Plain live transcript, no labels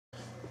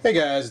Hey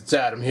guys, it's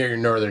Adam here, your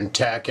Northern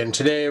Tech, and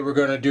today we're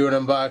going to do an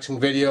unboxing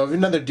video of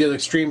another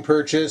DealExtreme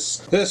purchase.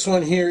 This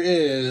one here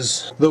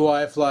is the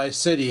Wi-Fi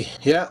City.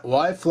 Yeah,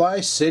 Wi-Fi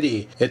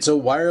City. It's a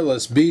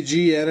wireless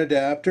BGN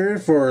adapter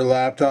for a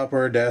laptop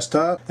or a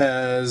desktop.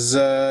 Has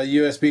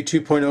USB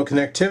 2.0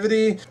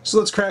 connectivity. So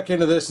let's crack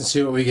into this and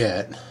see what we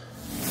get.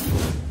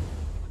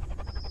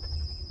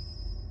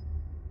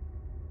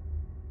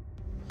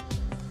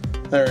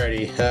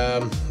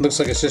 Alrighty, looks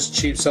like it's just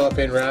cheap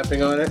cellophane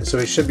wrapping on it, so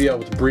we should be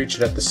able to breach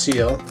it at the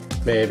seal,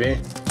 maybe,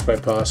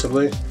 quite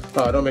possibly.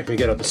 Oh, don't make me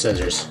get out the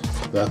scissors.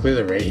 Luckily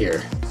they're right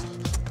here.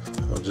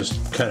 I'll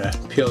just kind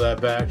of peel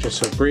that back just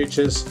so it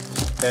breaches,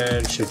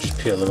 and should just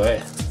peel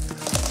away.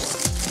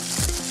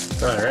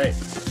 Alright,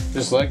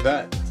 just like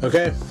that.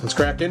 Okay, let's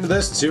crack into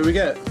this and see what we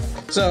get.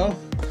 So,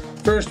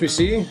 first we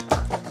see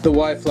the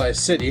Wi-Fi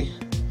City,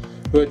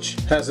 which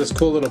has this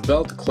cool little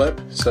belt clip,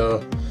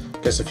 so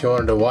I guess if you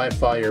wanted to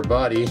Wi-Fi your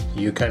body,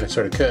 you kind of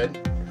sort of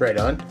could. Right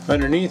on.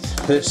 Underneath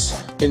this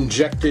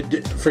injected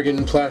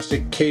friggin'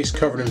 plastic case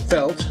covered in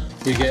felt,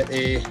 you get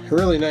a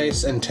really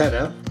nice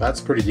antenna. That's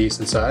pretty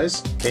decent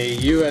size. A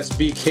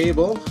USB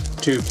cable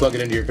to plug it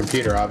into your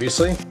computer,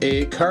 obviously.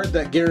 A card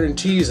that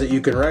guarantees that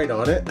you can write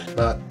on it.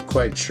 Not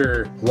quite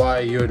sure why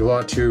you would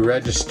want to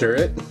register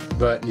it,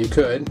 but you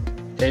could.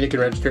 And you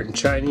can register it in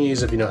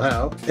Chinese if you know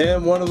how.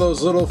 And one of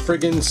those little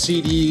friggin'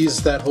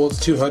 CDs that holds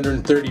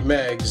 230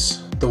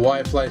 megs. The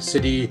Wi-Fi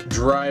City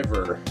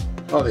driver.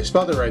 Oh, they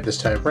spelled it right this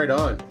time. Right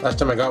on. Last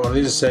time I got one of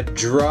these, it said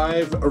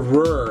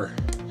driver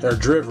or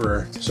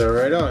driver. So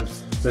right on.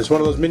 It's one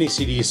of those mini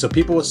CDs. So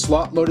people with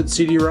slot-loaded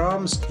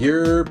CD-ROMs,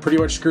 you're pretty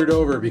much screwed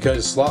over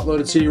because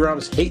slot-loaded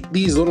CD-ROMs hate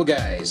these little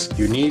guys.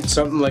 You need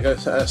something like a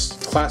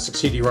classic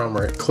CD-ROM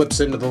where it clips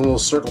into the little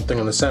circle thing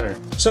in the center.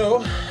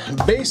 So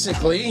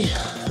basically,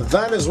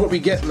 that is what we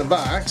get in the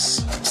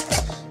box.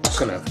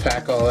 Gonna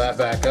pack all that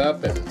back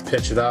up and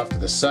pitch it off to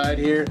the side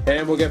here,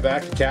 and we'll get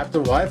back to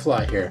Captain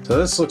Wi-Fi here. So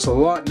this looks a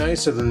lot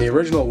nicer than the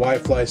original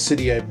Wi-Fi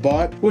City I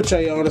bought, which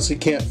I honestly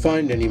can't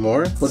find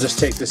anymore. We'll just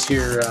take this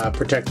here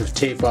protective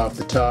tape off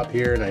the top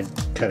here, and I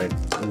kind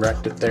of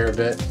wrecked it there a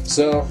bit.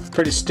 So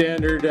pretty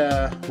standard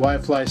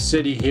Wi-Fi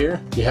City here.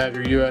 You have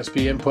your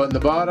USB input in the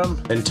bottom,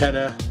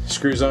 antenna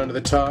screws onto the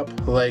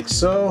top like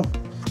so.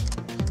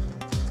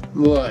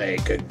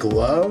 Like a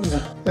glove,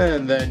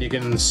 and then you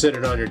can sit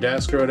it on your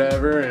desk or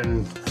whatever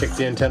and kick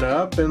the antenna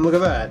up, and look at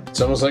that. It's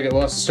almost like it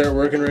wants to start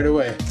working right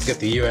away. Get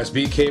the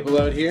USB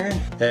cable out here,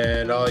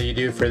 and all you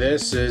do for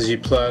this is you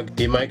plug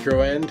the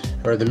micro end,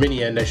 or the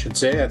mini end I should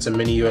say, that's a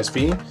mini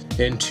USB,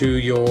 into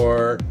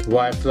your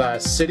Wi-Fi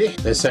City.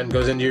 This end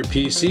goes into your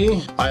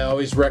PC. I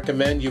always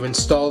recommend you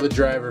install the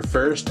driver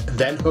first,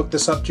 then hook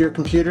this up to your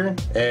computer.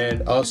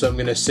 And also I'm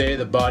going to say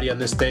the body on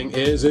this thing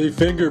is a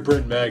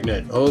fingerprint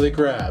magnet. Holy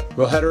crap.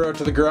 We'll head out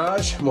to the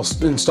garage, we'll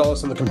install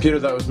this on the computer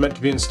that was meant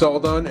to be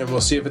installed on, and we'll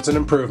see if it's an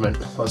improvement.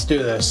 Let's do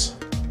this.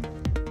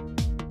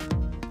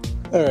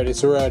 Alrighty,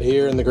 so we're out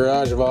here in the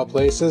garage of all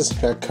places.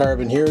 Got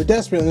carbon here, it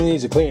desperately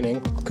needs a cleaning.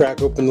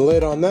 Crack open the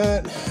lid on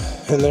that,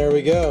 and there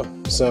we go.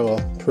 So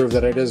we'll prove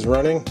that it is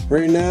running.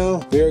 Right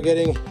now, we are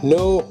getting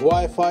no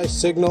Wi-Fi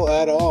signal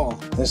at all.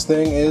 This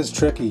thing is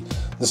tricky.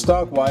 The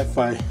stock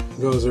Wi-Fi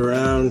goes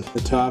around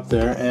the top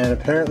there, and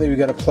apparently we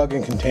got a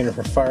plug-in container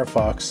for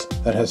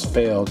Firefox that has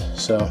failed.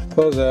 So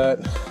close that,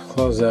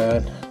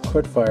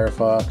 quit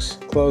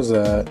Firefox, close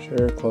that,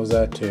 sure, close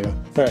that too.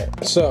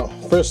 Alright, so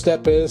first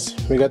step is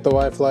we got the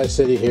Wi-Fi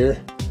City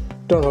here.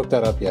 Don't hook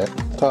that up yet.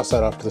 Toss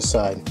that off to the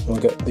side.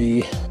 We'll get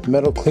the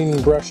metal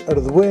cleaning brush out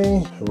of the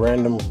way, a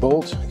random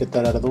bolt, get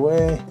that out of the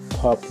way,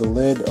 pop the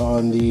lid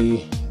on the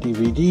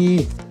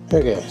DVD.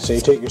 Okay, so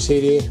you take your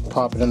CD,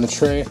 pop it in the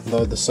tray,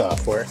 load the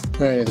software.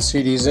 Alright, the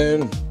CD's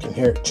in, you can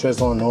hear it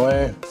chiseling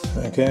away.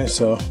 Okay,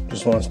 so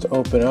just wants to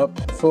open up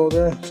the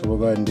folder, so we'll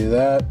go ahead and do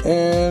that.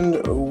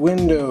 And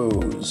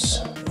Windows,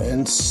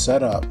 and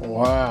setup.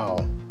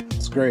 Wow,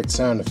 it's a great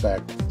sound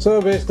effect. So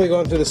basically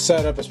going through the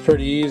setup is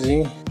pretty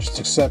easy. Just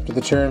accept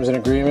the terms and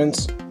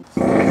agreements.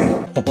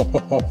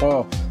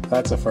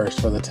 That's a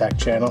first for the tech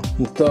channel.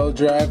 Install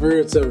driver,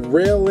 it's a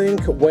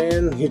Rail-Link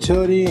WAN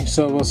utility,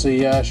 so we'll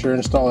see, yeah, sure,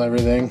 install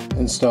everything.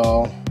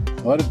 Install,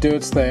 let it do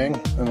its thing,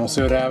 and we'll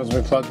see what happens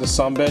when we plug this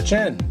sumbitch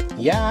in.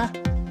 Yeah!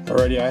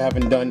 Already I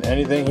haven't done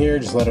anything here,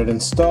 just let it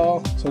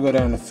install. So go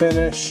down to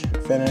finish,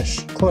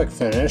 finish, click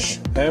finish,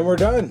 and we're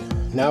done.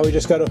 Now we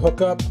just gotta hook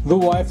up the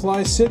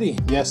Wi-Fi City.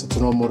 Yes, it's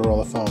an old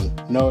Motorola phone.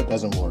 No, it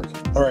doesn't work.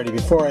 Alrighty,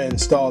 before I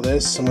install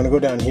this, I'm gonna go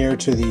down here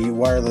to the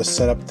wireless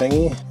setup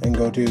thingy and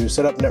go to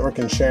setup network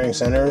and sharing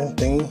center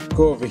thingy.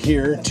 Go over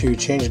here to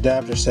change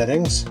adapter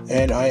settings,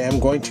 and I am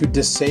going to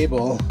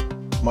disable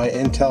my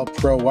Intel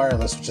Pro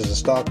Wireless, which is a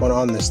stock one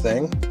on this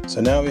thing.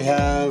 So now we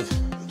have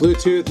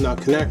Bluetooth,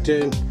 not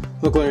connected,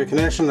 local area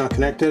connection, not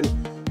connected,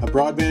 a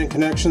broadband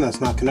connection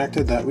that's not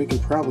connected that we can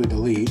probably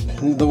delete,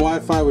 and the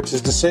Wi-Fi, which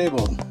is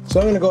disabled. So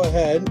I'm going to go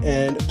ahead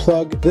and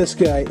plug this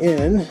guy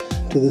in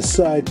to the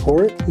side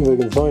port, if I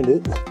can find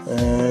it,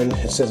 and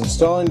it says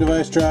installing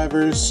device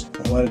drivers.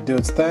 I'll let it do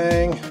its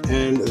thing,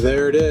 and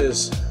there it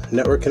is.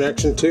 network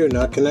connection 2,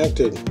 not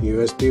connected.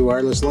 USB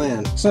wireless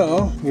LAN.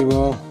 So we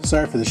will,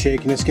 sorry for the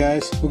shakiness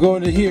guys, we'll go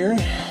into here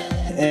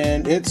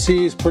and it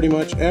sees pretty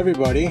much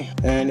everybody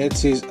and it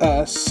sees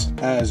us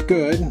as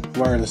good,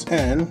 wireless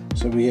N.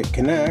 So we hit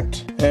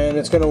connect and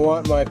it's going to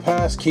want my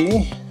pass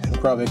key in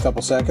probably a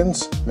couple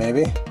seconds,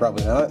 maybe,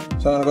 probably not.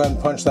 So I'm going to go ahead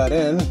and punch that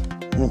in.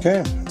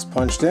 Okay, it's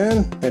punched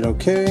in, hit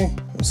OK.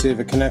 Let's see if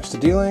it connects to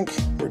D-Link.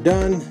 We're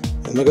done.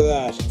 And look at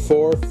that,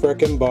 4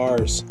 frickin'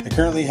 bars. I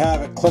currently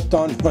have it clipped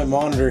onto my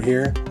monitor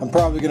here. I'm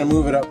probably gonna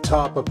move it up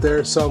top up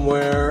there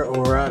somewhere,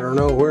 or I don't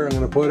know where I'm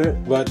gonna put it.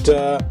 But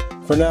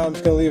for now, I'm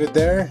just gonna leave it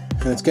there,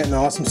 and it's getting an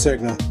awesome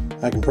signal.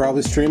 I can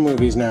probably stream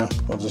movies now.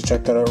 I'll just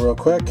check that out real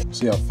quick.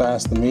 See how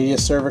fast the media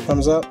server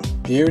comes up.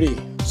 Beauty.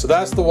 So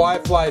that's the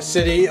Wi-Fi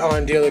City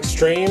on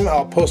DealExtreme.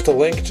 I'll post a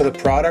link to the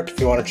product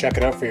if you want to check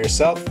it out for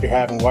yourself. If you're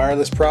having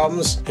wireless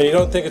problems and you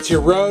don't think it's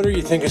your router,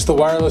 you think it's the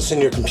wireless in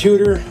your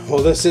computer,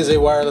 well, this is a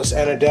wireless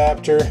N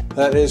adapter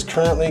that is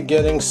currently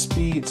getting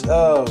speeds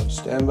of,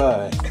 stand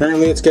by.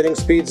 Currently it's getting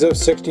speeds of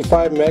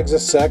 65 megs a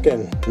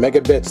second.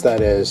 Megabits that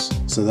is.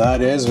 So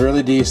that is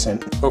really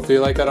decent. Hopefully you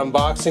like that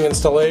unboxing,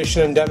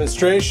 installation, and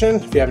demonstration.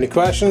 If you have any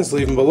questions,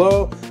 leave them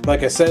below.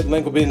 Like I said,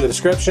 link will be in the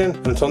description.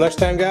 Until next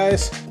time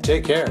guys,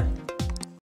 take care.